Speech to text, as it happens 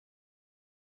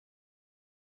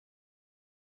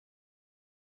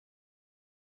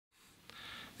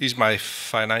These are my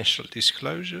financial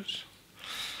disclosures.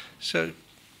 So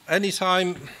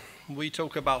anytime we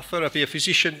talk about therapy, a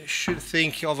physician should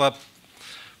think of a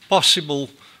possible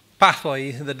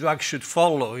pathway the drug should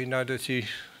follow in order to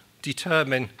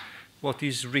determine what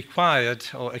is required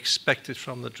or expected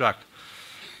from the drug.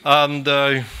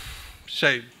 And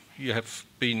so you have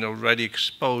been already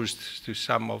exposed to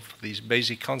some of these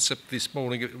basic concepts this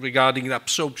morning regarding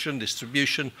absorption,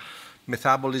 distribution,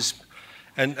 metabolism,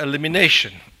 and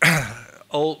elimination.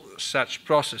 All such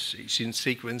processes in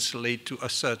sequence lead to a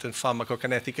certain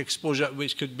pharmacokinetic exposure,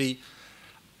 which could be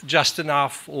just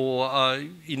enough or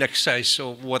in excess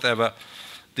or whatever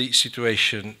the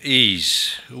situation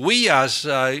is. We, as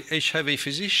HIV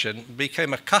physicians,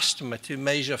 became accustomed to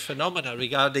measure phenomena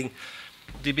regarding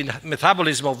the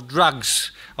metabolism of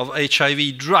drugs, of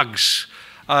HIV drugs.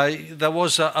 There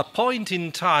was a point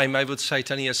in time, I would say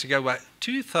 10 years ago, where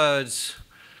 2/3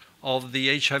 of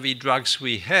the HIV drugs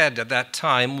we had at that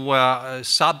time were a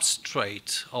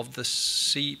substrate of the,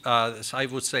 I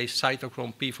would say,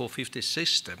 cytochrome P450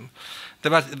 system.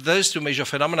 Those two major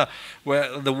phenomena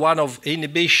were the one of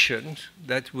inhibition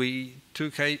that we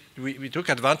took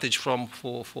advantage from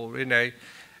for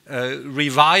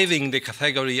reviving the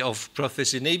category of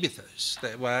protease inhibitors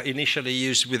that were initially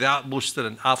used without booster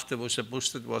and afterwards a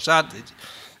booster was added.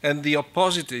 And the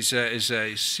opposite is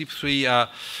a CYP3,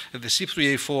 the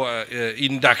CYP3A4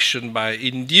 induction by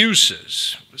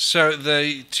inducers. So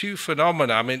the two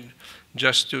phenomena, I mean,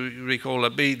 just to recall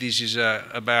a bit, this is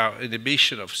about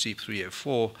inhibition of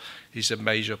CYP3A4 is a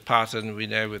major pattern we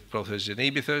know with protease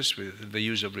inhibitors, with the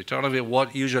use of ritonavir.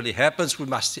 What usually happens, we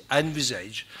must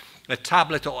envisage a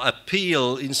tablet or a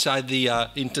pill inside the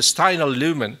intestinal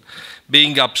lumen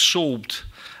being absorbed,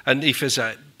 and if there's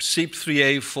a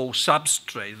CYP3A4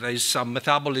 substrate, there is some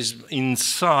metabolism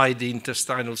inside the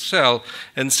intestinal cell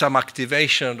and some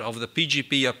activation of the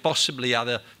PGP or possibly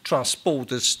other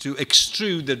transporters to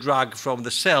extrude the drug from the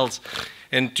cells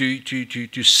and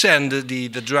to send the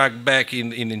drug back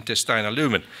in intestinal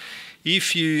lumen.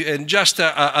 If you, and just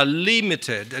a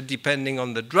limited, depending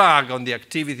on the drug, on the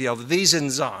activity of these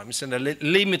enzymes, and a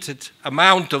limited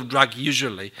amount of drug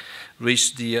usually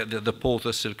reach the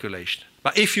portal circulation.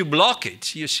 But if you block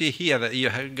it, you see here that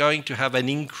you're going to have an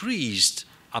increased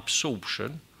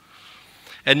absorption.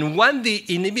 And when the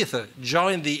inhibitor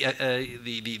joins the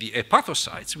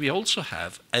hepatocytes, we also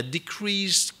have a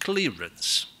decreased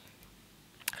clearance.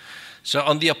 So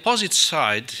on the opposite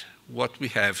side, what we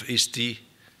have is the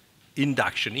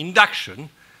induction. Induction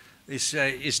is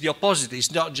the opposite. It's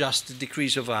not just a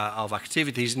decrease of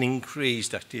activity, it's an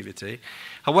increased activity.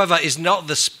 However, it's not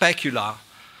the specular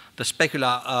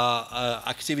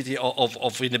activity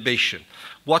of inhibition.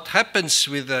 What happens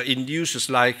with inducers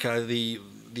like the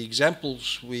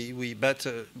examples we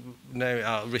better know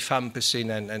are rifampicin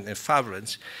and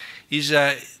efavirenz, is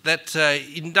that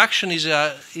induction is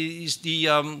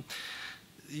the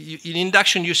in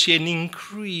induction you see an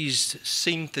increased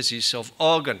synthesis of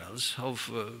organelles,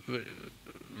 of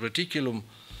reticulum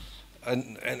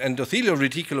and endothelial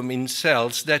reticulum in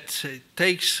cells that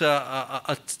takes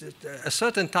a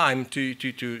certain time to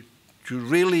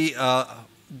really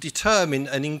determine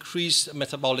an increased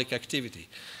metabolic activity.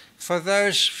 For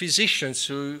those physicians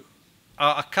who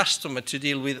are accustomed to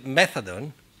deal with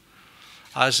methadone,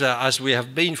 as we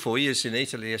have been for years in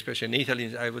Italy, especially in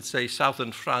Italy, I would say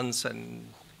southern France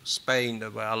and Spain,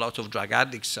 there were a lot of drug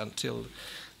addicts until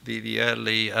the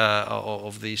early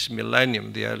of this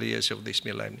millennium, the early years of this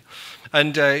millennium.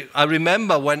 And I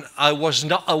remember when I was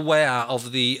not aware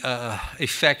of the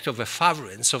effect of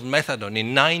efavirenz, of methadone,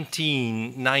 in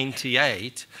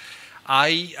 1998,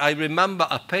 I remember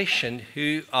a patient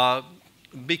who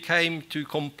became to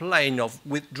complain of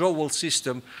withdrawal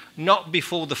system not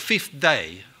before the 5th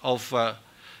day of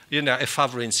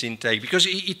efavirenz intake, because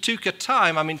it took a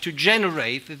time, I mean, to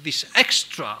generate these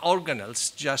extra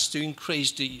organelles just to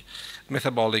increase the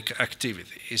metabolic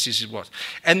activity. This is what.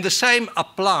 And the same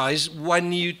applies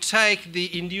when you take the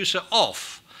inducer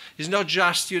off. It's not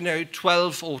just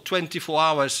 12 or 24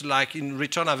 hours like in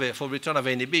ritonavir for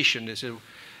ritonavir inhibition. It's a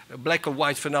black or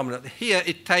white phenomenon. Here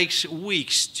it takes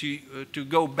weeks to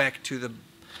go back to the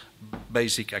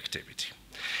basic activity.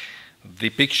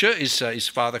 The picture is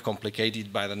further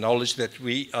complicated by the knowledge that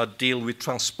we deal with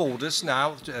transporters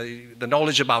now. The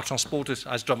knowledge about transporters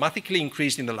has dramatically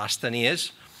increased in the last 10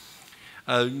 years,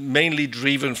 mainly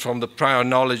driven from the prior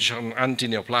knowledge on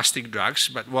antineoplastic drugs.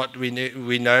 But what we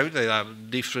know there are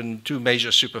two major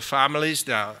superfamilies.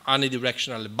 There are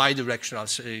unidirectional and bidirectional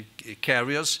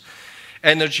carriers.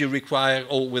 energy required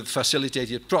or with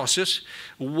facilitated process.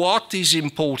 What is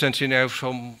important, you know,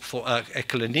 for a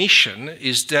clinician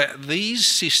is that these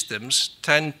systems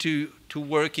tend to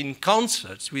work in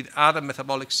concert with other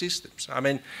metabolic systems. I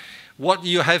mean, what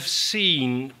you have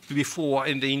seen before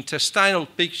in the intestinal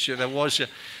picture, there was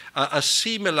a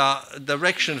similar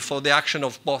direction for the action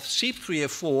of both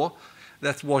CYP3A4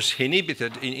 that was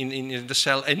inhibited in the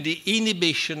cell, and the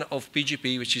inhibition of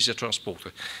PGP, which is a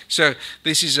transporter. So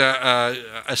this is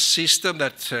a system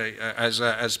that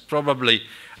has probably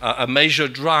a major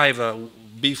driver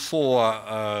before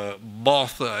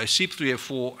both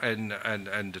CYP3A4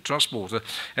 and the transporter,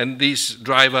 and this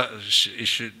driver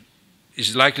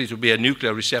is likely to be a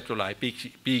nuclear receptor like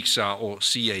PXR or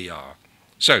CAR.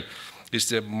 So it's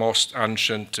the most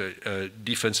ancient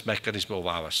defense mechanism of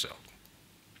our cell.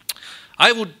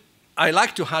 I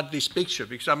like to add this picture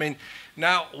because, I mean,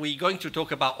 now we're going to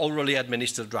talk about orally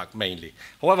administered drug mainly.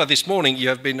 However, this morning you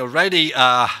have been already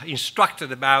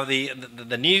instructed about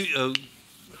the new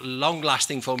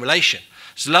long-lasting formulation,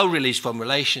 slow-release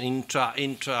formulation,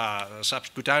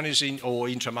 intra-subcutaneous or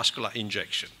intramuscular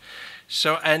injection.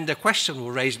 So, and the question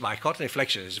raised by cotton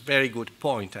inflection is a very good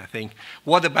point, I think.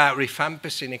 What about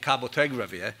rifampicin and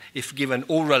cabotegravir if given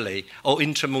orally or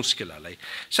intramuscularly?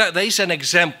 So there is an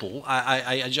example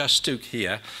I just took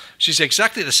here, which is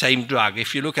exactly the same drug.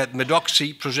 If you look at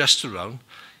medroxyprogesterone,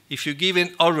 if you give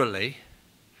it orally,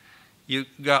 you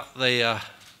got the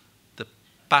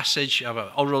passage of an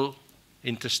oral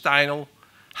intestinal,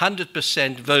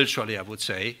 100% virtually, I would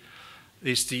say,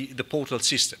 is the portal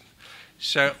system.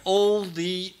 So all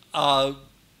the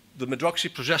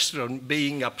medroxyprogesterone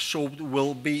being absorbed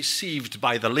will be sieved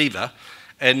by the liver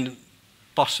and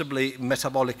possibly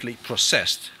metabolically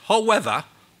processed. However,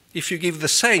 if you give the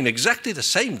same, exactly the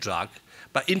same drug,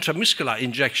 but intramuscular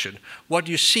injection, what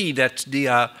you see that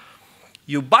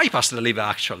you bypass the liver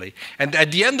actually, and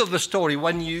at the end of the story,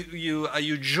 when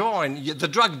you join, the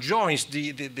drug joins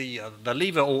the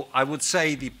liver, or I would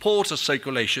say the portal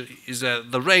circulation is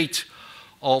the rate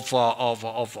of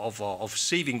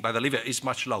sieving by the liver is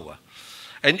much lower.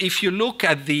 And if you look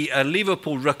at the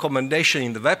Liverpool recommendation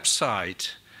in the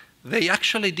website, they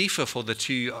actually differ for the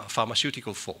two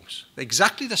pharmaceutical forms.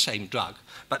 Exactly the same drug,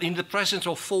 but in the presence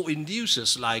of 4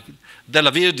 inducers like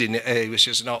delavirdine, which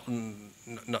is not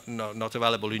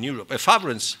available in Europe,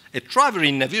 etraverin,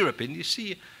 nevirapine, you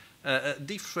see a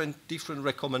different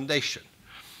recommendation.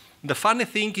 The funny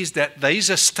thing is that there is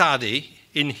a study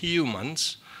in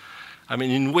humans, I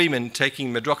mean, in women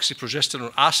taking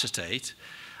medroxyprogesterone acetate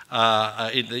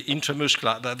in the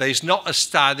intramuscular, that there is not a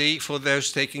study for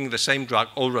those taking the same drug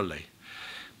orally.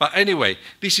 But anyway,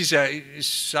 this is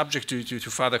subject to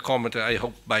further comment, I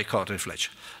hope, by Carter and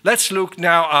Fletcher. Let's look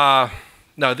now.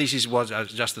 Now, this is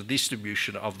just the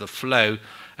distribution of the flow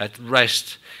at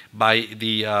rest by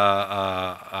the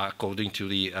according to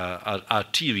the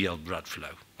arterial blood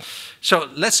flow. So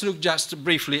let's look just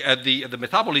briefly at the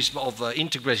metabolism of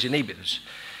integrase inhibitors.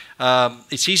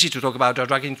 It's easy to talk about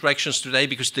drug interactions today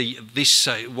because this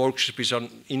workshop is on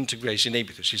integrase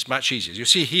inhibitors. It's much easier. You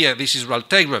see here, this is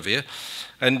raltegravir,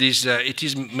 and it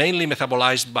is mainly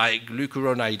metabolized by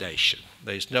glucuronidation.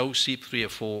 There is no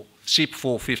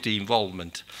CYP450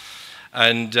 involvement.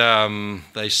 And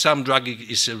there is some drug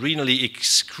is renally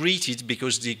excreted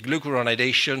because the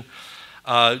glucuronidation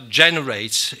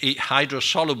generates a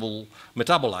hydrosoluble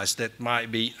metabolites that might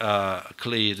be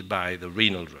cleared by the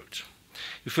renal route.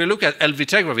 If we look at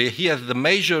elvitegravir, here the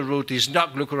major route is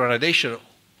not glucuronidation,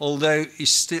 although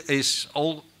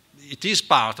it is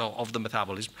part of the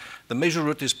metabolism. The major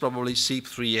route is probably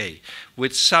CYP3A,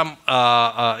 with some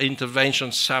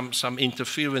intervention, some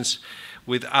interference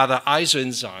with other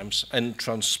isoenzymes and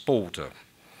transporter.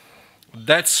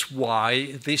 That's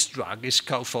why this drug is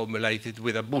co-formulated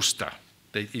with a booster.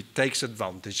 It takes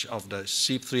advantage of the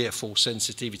CYP3A4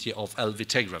 sensitivity of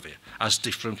elvitegravir, as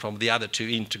different from the other 2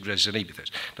 integrase inhibitors.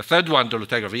 The third one,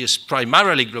 dolutegravir, is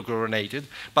primarily glucurinated,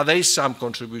 but there is some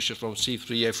contribution from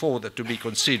CYP3A4 that to be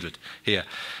considered here.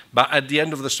 But at the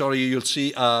end of the story, you'll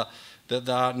see that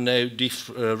there are no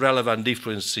relevant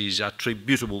differences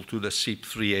attributable to the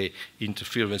CYP3A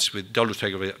interference with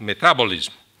dolutegravir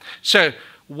metabolism. So,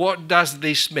 what does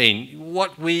this mean?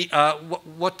 What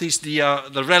is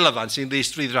the relevance in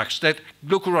these 3 drugs? That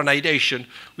glucuronidation,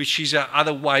 which is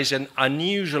otherwise an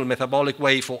unusual metabolic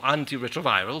way for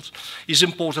antiretrovirals, is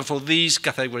important for this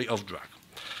category of drug.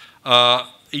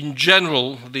 In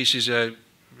general, this is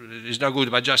not good,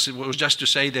 but it was just to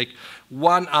say that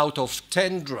 1 out of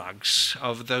 10 drugs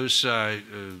of those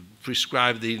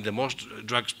prescribed in the most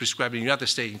drugs prescribed in the United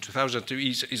States in 2002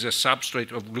 is a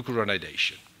substrate of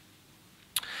glucuronidation.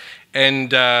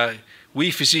 And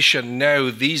we physicians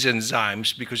know these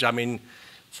enzymes because, I mean,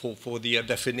 for the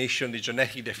definition, the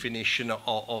genetic definition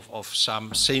of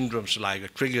some syndromes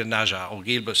like Crigler-Najjar or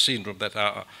Gilbert syndrome that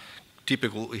are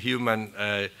typical human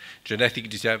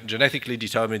genetically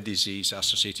determined disease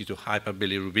associated to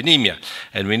hyperbilirubinemia.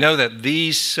 And we know that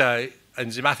these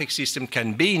enzymatic system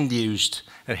can be induced,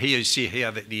 and here you see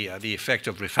here the effect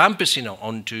of rifampicin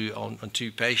on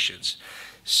two patients.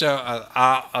 So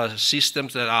are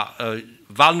systems that are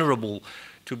vulnerable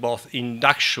to both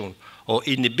induction or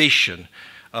inhibition.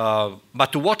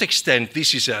 But to what extent,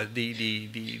 this is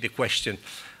the question,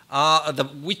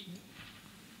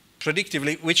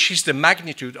 predictively, which is the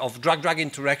magnitude of drug-drug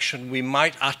interaction we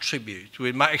might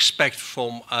expect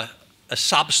from a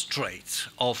substrate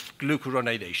of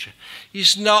glucuronidation.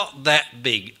 It's not that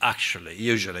big, actually,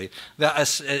 usually. There are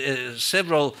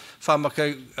several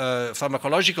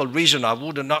pharmacological reasons. I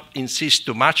would not insist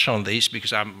too much on this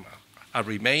because I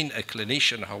remain a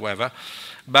clinician, however.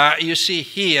 But you see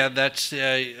here that,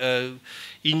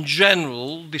 in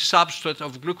general, the substrate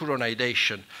of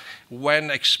glucuronidation, when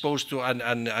exposed to an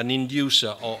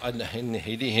inducer or an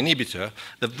inhibitor,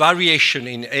 the variation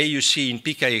in AUC in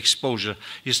PK exposure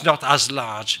is not as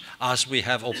large as we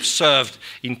have observed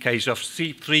in case of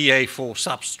CYP3A4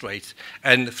 substrate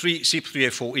and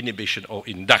CYP3A4 inhibition or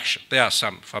induction. There are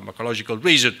some pharmacological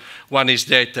reasons. One is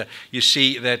that you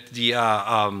see that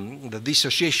the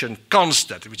dissociation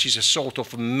constant, which is a sort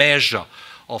of measure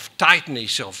of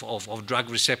tightness of drug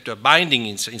receptor binding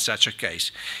in such a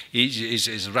case,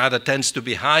 is rather tends to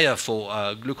be higher for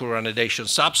glucuronidation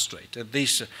substrate. And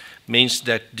this means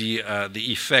that the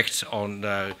effect on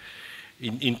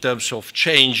in terms of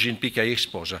change in PK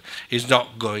exposure is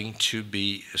not going to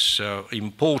be so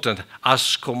important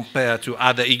as compared to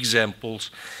other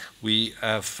examples we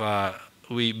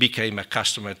became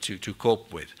accustomed to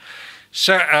cope with.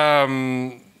 So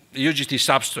UGT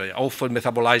substrate, often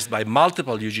metabolized by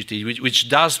multiple UGT, which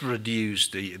does reduce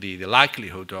the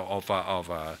likelihood of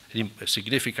a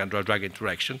significant drug-drug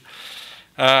interaction,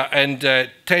 and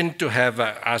tend to have,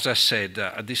 as I said,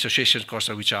 dissociation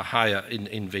constants which are higher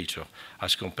in vitro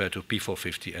as compared to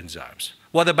P450 enzymes.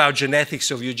 What about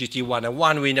genetics of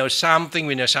UGT1A1? We know something.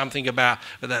 We know something about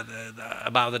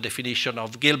the definition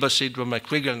of Gilbert syndrome and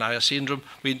Crigler-Najjar syndrome.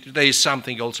 There is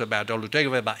something also about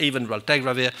dolutegravir, but even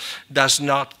raltegravir does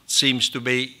not seem to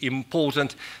be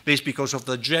important. This is because of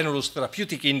the general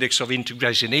therapeutic index of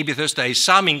integrase inhibitors. There is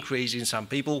some increase in some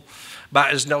people,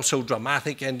 but it's not so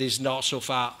dramatic and has not so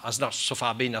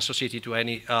far been associated to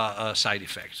any side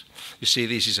effects. You see,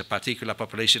 this is a particular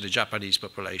population, the Japanese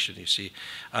population. You see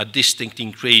a distinct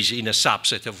increase in a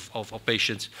subset of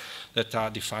patients that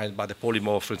are defined by the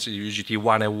polymorphins,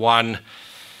 UGT1A1,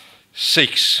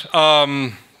 6.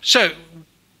 So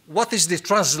what is the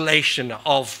translation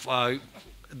of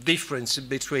difference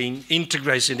between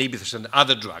integrase inhibitors and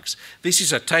other drugs? This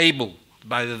is a table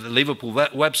by the Liverpool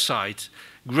website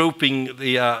grouping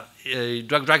the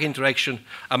drug-drug interaction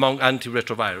among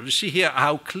antiretrovirals. You see here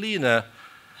how cleaner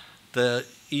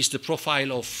is the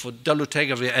profile of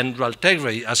dolutegravir and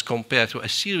raltegravir as compared to a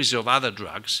series of other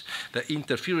drugs. The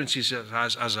interferences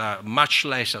are much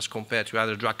less as compared to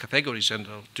other drug categories and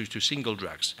to single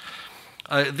drugs.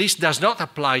 This does not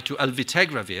apply to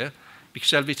alvitegravir,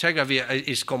 because alvitegravir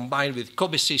is combined with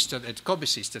cobicistat, and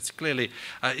cobicistat clearly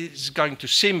is going to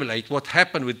simulate what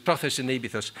happened with protease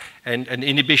inhibitors and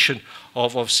inhibition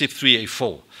of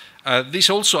CYP3A4. This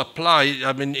also applies,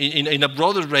 I mean, in a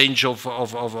broader range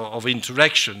of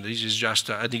interaction. This is just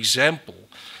an example.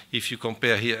 If you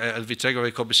compare here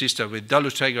alvitegravir cobicistat with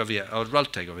dolutegravir or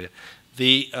raltegravir,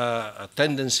 the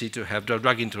tendency to have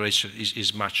drug interaction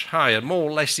is much higher. More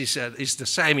or less is the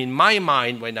same in my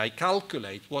mind when I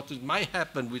calculate what might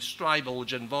happen with Stribe or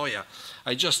Genvoya.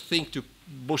 I just think to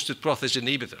boosted protease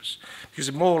inhibitors,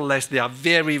 because more or less there are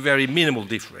very, very minimal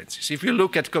differences. If you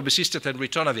look at cobicistat and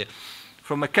ritonavir,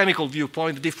 from a chemical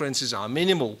viewpoint, the differences are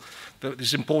minimal.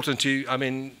 It's important to, I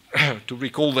mean, to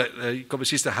recall that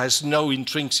cobicistat has no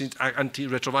intrinsic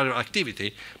antiretroviral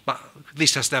activity, but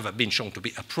this has never been shown to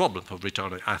be a problem for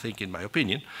ritonavir, I think, in my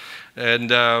opinion.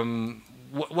 And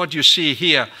what you see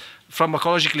here,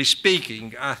 pharmacologically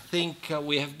speaking, I think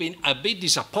we have been a bit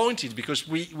disappointed because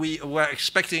we were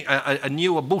expecting a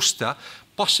newer booster,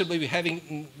 possibly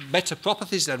having better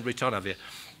properties than ritonavir.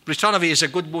 Ritonavir is a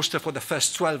good booster for the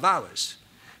first 12 hours.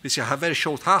 This has a very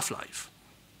short half-life.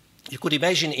 You could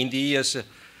imagine in the years,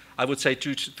 I would say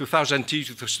 2002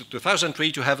 to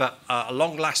 2003, to have a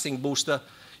long-lasting booster,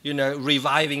 you know,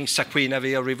 reviving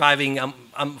saquinavir, reviving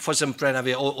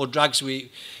fosamprenavir, or drugs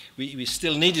we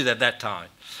still needed at that time.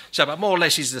 So, but more or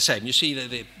less it's the same. You see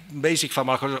the basic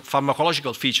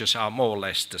pharmacological features are more or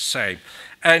less the same.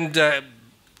 And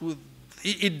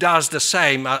it does the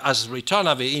same as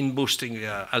ritonavir in boosting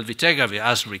alveltegravir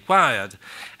as required.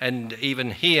 And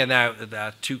even here now there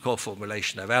are two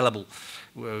co-formulations available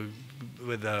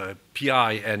with the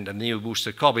PI and a new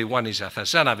booster Kobe. One is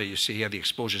atazanavir. You see here the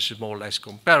exposures is more or less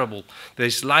comparable.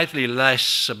 There's slightly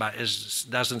less, but it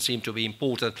doesn't seem to be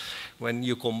important when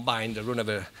you combine the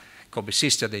runavir Kobe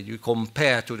sister that you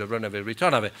compare to the runavir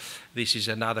ritonavir. This is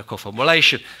another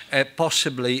co-formulation.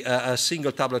 Possibly a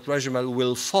single tablet regimen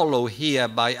will follow here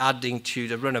by adding to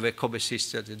the runavir Kobe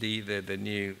sister the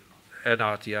new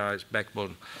NRTI's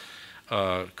backbone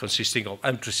consisting of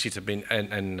amtricitabine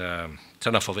and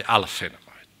tenofovir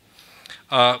alafenamide.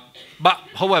 But,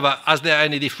 however, is there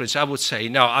any difference? I would say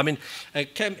no. I mean,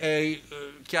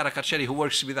 Chiara Carcelli, who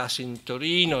works with us in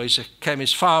Torino, is a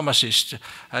chemist pharmacist,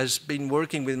 has been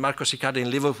working with Marco Siccardi in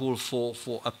Liverpool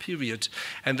for a period,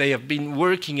 and they have been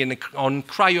working on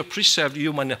cryopreserved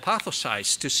human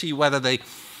hepatocytes to see whether the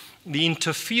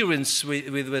interference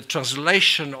with the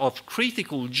translation of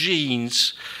critical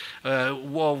genes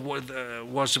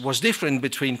was different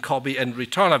between Kobe and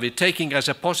ritonavir, taking as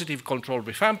a positive control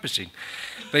rifampicin.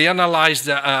 They analyzed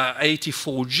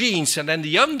 84 genes, and then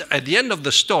at the end of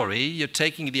the story, you're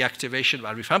taking the activation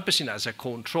by rifampicin as a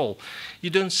control. You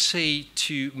don't see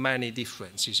too many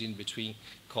differences in between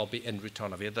Kobe and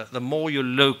ritonavir. The more you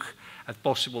look at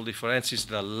possible differences,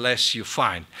 the less you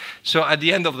find. So at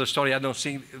the end of the story, I don't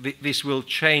think this will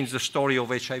change the story of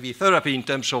HIV therapy in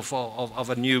terms of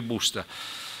a new booster.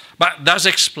 But does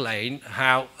explain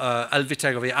how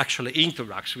alveltegravir actually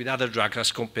interacts with other drugs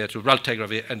as compared to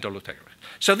raltegravir and dolutegravir.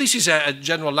 So this is a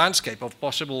general landscape of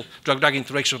possible drug-drug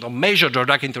interaction or major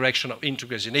drug-drug interaction of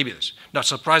integrase inhibitors. Not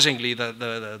surprisingly,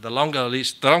 the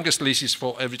longest list is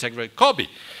for alveltegravir Kobe.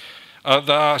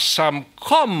 There are some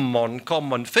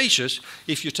common features.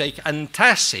 If you take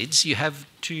antacids, you have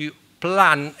to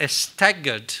plan a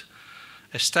staggered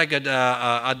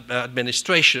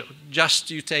administration. Just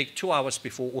you take 2 hours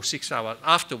before or 6 hours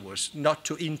afterwards, not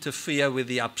to interfere with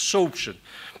the absorption,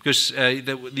 because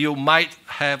you might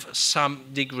have some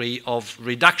degree of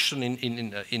reduction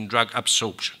in drug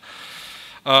absorption.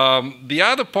 The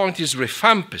other point is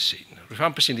rifampicin.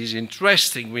 Rifampicin is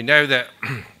interesting. We know that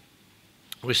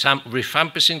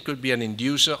rifampicin could be an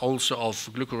inducer also of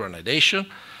glucuronidation,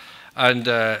 and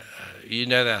you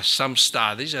know, there are some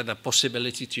studies and the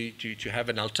possibility to have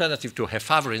an alternative to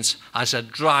efavirenz as a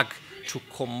drug to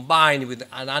combine with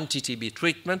an anti-TB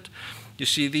treatment. You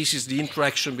see, this is the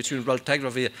interaction between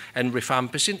raltegravir and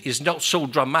rifampicin. It's not so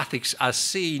dramatic as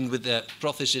seen with the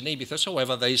protease inhibitors.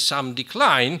 However, there is some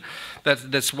decline.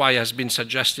 That's why it has been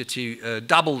suggested to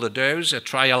double the dose. A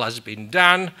trial has been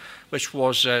done, which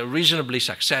was reasonably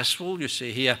successful. You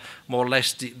see here, more or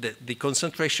less, the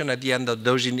concentration at the end of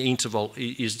the dosing interval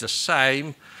is the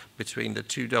same between the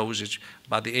two dosage,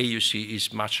 but the AUC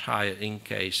is much higher in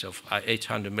case of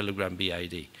 800 milligram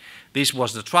BID. This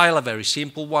was the trial, a very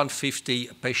simple one, 50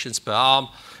 patients per arm,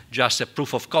 just a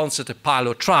proof of concept, a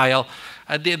pilot trial.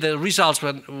 The results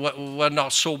were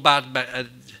not so bad, but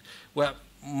were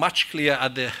much clearer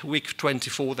at the week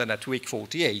 24 than at week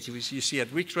 48. You see,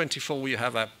 at week 24, you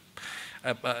have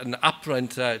an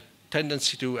apparent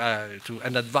tendency to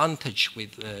an advantage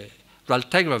with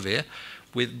raltegravir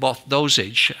with both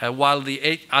dosage, while the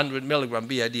 800 milligram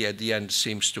BID at the end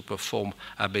seems to perform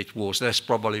a bit worse. There's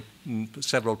probably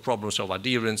several problems of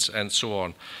adherence and so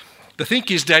on. The thing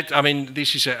is that, I mean,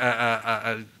 this is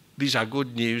these are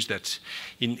good news that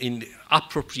in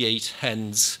appropriate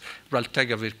hands,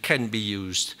 raltegravir can be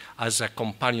used as a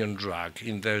companion drug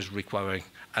in those requiring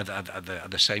at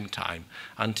the same time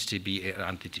anti-TB and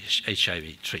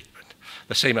anti-HIV treatment.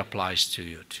 The same applies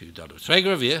to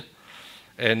dolutegravir.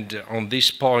 And on this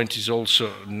point, it's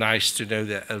also nice to know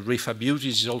that rifabutin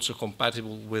is also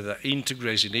compatible with the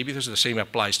integrase inhibitors. The same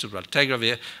applies to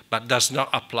raltegravir, but does not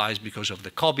apply because of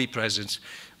the Kobe presence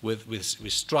with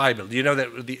stribal. You know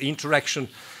that the interaction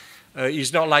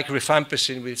is not like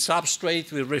rifampicin with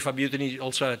substrate. With rifabutin, it's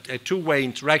also a two-way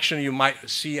interaction. You might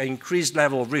see an increased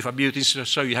level of rifabutin,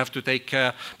 so you have to take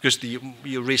care because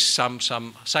you risk some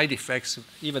side effects,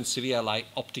 even severe like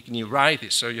optic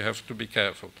neuritis, so you have to be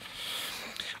careful.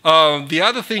 The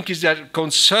other thing is that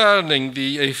concerning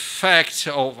the effect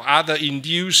of other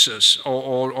inducers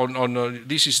on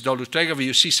this is dolutegravir,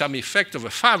 you see some effect of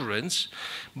efavirenz,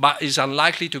 but is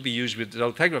unlikely to be used with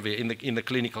dolutegravir in the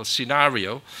clinical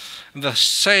scenario. The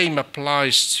same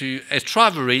applies to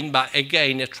etraverin, but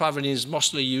again, etraverin is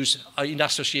mostly used in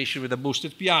association with the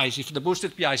boosted PIs. If the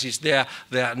boosted PIs is there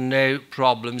are no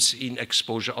problems in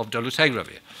exposure of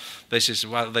dolutegravir. This is,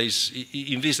 well,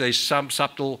 in this there is some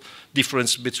subtle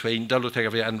difference between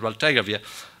dolutegravir and raltegravir.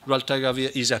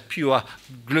 Raltegravir is a pure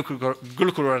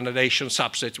glucuronidation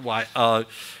substrate, while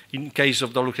in case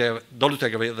of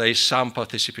dolutegravir there is some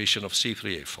participation of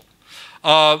C3A4.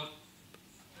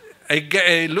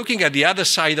 Looking at the other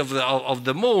side of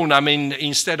the moon, I mean,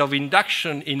 instead of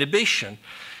induction inhibition,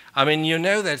 I mean, you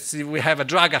know that we have a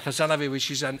drug, atazanavir, which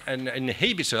is an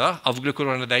inhibitor of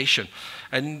glucuronidation.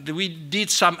 And we did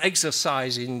some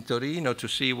exercise in Torino to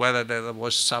see whether there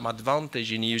was some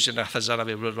advantage in using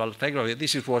atazanavir with raltegravir.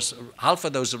 This was half a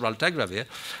dose of raltegravir,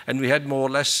 and we had more or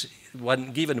less,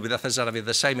 when given with atazanavir,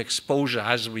 the same exposure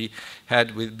as we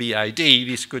had with BID.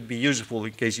 This could be useful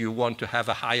in case you want to have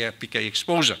a higher PK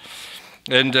exposure.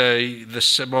 And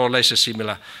more or less a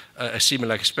similar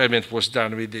experiment was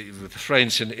done with the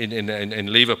friends in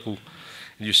Liverpool.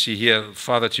 And you see here,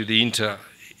 further to the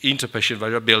interpatient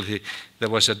variability, there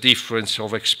was a difference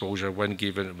of exposure when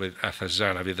given with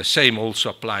atazanavir. The same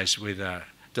also applies with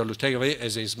dolutegravir,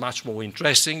 as is much more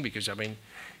interesting because, I mean,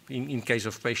 in case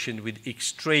of patient with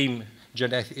extreme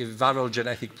viral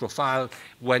genetic profile,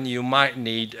 when you might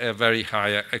need a very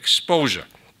higher exposure.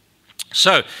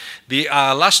 So the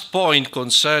last point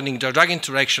concerning the drug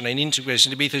interaction and integrase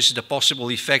inhibitors is the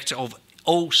possible effect of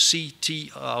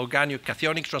OCT,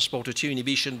 organocationic transporter 2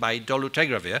 inhibition by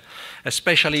dolutegravir,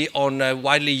 especially on a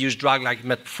widely used drug like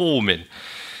metformin.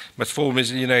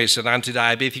 Metformin, you know, is an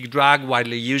anti-diabetic drug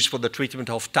widely used for the treatment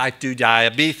of type 2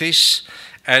 diabetes.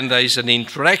 And there is an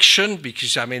interaction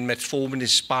because, I mean, metformin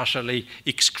is partially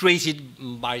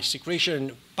excreted by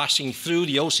secretion passing through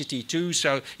the OCT2.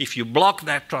 So if you block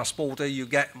that transporter, you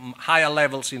get higher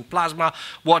levels in plasma.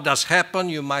 What does happen?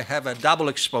 You might have a double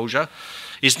exposure.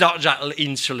 It's not just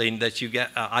insulin that you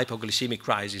get a hypoglycemic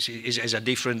crisis. It's a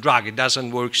different drug. It doesn't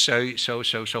work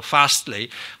so fastly.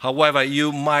 However,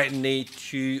 you might need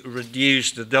to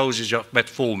reduce the dosage of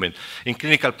metformin. In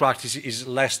clinical practice, it's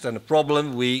less than a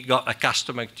problem. We got a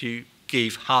customer to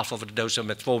give half of the dose of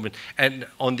metformin, and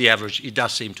on the average, it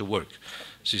does seem to work.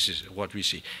 This is what we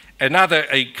see. Another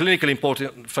clinically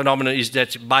important phenomenon is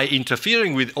that by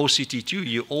interfering with OCT2,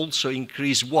 you also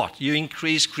increase what? You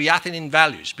increase creatinine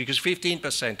values, because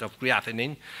 15% of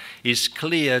creatinine is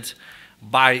cleared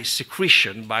by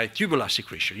secretion, by tubular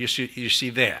secretion. You see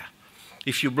there.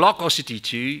 If you block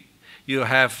OCT2, you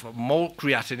have more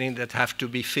creatinine that have to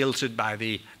be filtered by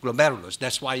the glomerulus.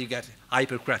 That's why you get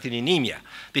hypercreatininemia.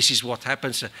 This is what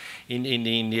happens in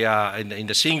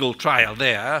the single trial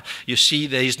there. You see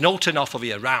there is no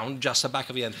tenofovir around, just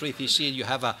abacavir and 3-TC, and you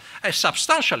have a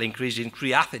substantial increase in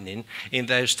creatinine in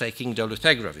those taking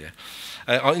dolutegravir.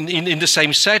 In the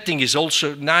same setting, it's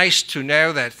also nice to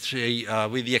know that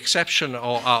with the exception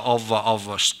of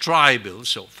Stribil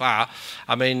so far,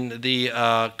 I mean, the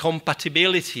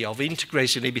compatibility of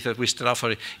integrase inhibitor with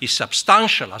tenofovir is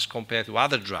substantial as compared to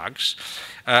other drugs.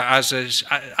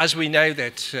 As we know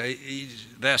that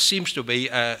there seems to be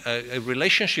a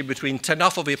relationship between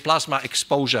tenofovir plasma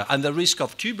exposure and the risk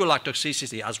of tubular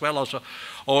toxicity, as well as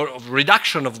or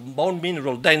reduction of bone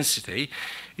mineral density.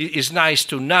 It is nice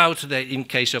to note that in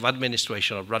case of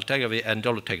administration of raltegravir and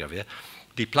dolutegravir,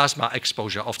 the plasma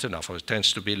exposure of tenofovir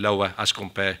tends to be lower as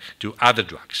compared to other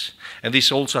drugs. And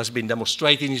this also has been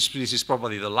demonstrated. This is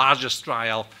probably the largest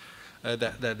trial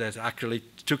that actually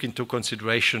took into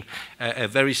consideration a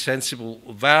very sensible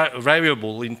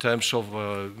variable in terms of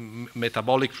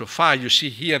metabolic profile. You see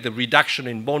here the reduction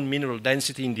in bone mineral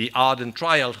density in the Arden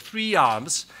trial. 3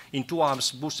 arms, in 2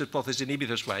 arms, boosted protease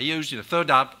inhibitors were used. In the third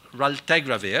arm,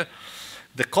 raltegravir.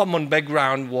 The common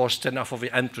background was tenofovir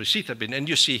and tricitabine. And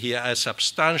you see here a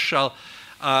substantial,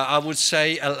 I would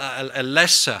say,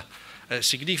 a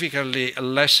significantly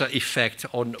lesser effect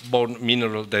on bone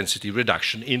mineral density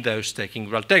reduction in those taking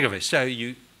raltegravir. So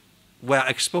you were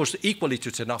exposed equally to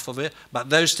tenofovir, but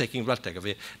those taking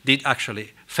raltegravir did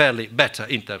actually fairly better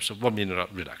in terms of bone mineral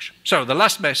reduction. So the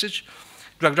last message,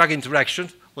 drug-drug interaction,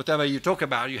 whatever you talk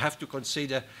about, you have to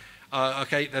consider,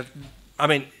 I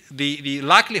mean, the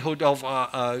likelihood of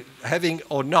having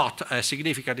or not a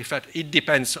significant effect, it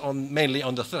depends mainly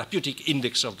on the therapeutic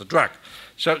index of the drug.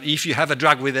 So if you have a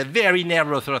drug with a very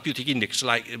narrow therapeutic index,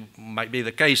 like it might be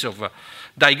the case of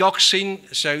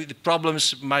digoxin, so the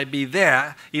problems might be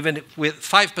there, even with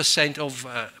 5%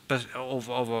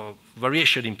 of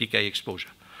variation in PK exposure.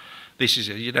 This is,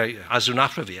 you know,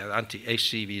 azunafravir,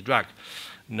 anti-HCV drug.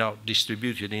 not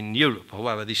distributed in Europe.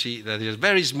 However, you see that there's a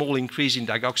very small increase in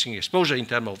digoxin exposure in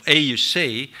terms of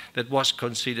AUC that was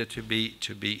considered to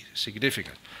be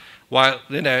significant. While,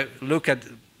 look at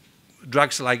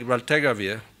drugs like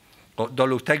raltegravir or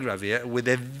dolutegravir with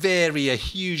a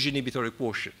huge inhibitory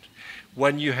quotient.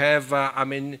 When you have,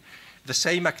 the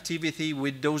same activity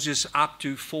with doses up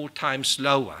to 4 times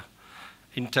lower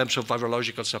in terms of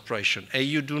virological suppression, and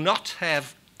you do not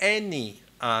have any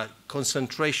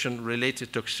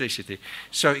concentration-related toxicity.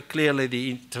 So clearly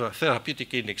the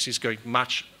therapeutic index is going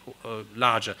much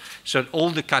larger. So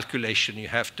all the calculation you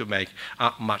have to make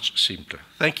are much simpler.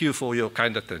 Thank you for your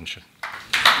kind attention.